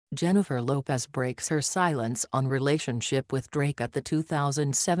Jennifer Lopez breaks her silence on relationship with Drake at the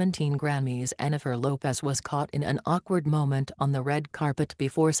 2017 Grammys. Jennifer Lopez was caught in an awkward moment on the red carpet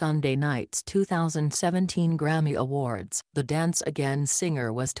before Sunday night's 2017 Grammy Awards. The Dance Again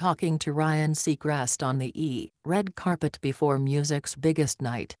singer was talking to Ryan Seacrest on the red carpet before music's biggest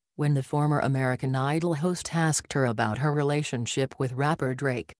night, when the former American Idol host asked her about her relationship with rapper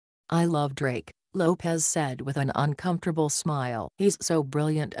Drake. "I love Drake," Lopez said with an uncomfortable smile. "He's so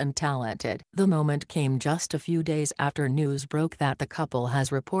brilliant and talented." The moment came just a few days after news broke that the couple has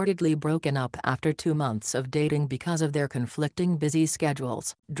reportedly broken up after 2 months of dating because of their conflicting busy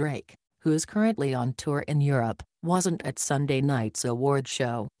schedules. Drake, who's currently on tour in Europe, wasn't at Sunday night's award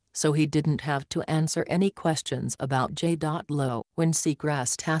show, so he didn't have to answer any questions about J.Lo. When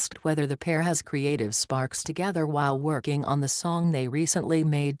Seacrest asked whether the pair has creative sparks together while working on the song they recently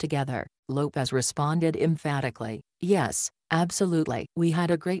made together, Lopez responded emphatically, "Yes, absolutely. We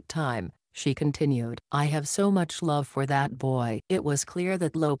had a great time," she continued. "I have so much love for that boy." It was clear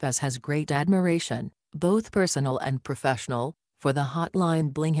that Lopez has great admiration, both personal and professional, for the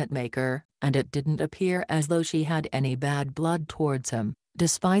Hotline Bling hitmaker, and it didn't appear as though she had any bad blood towards him,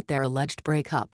 despite their alleged breakup.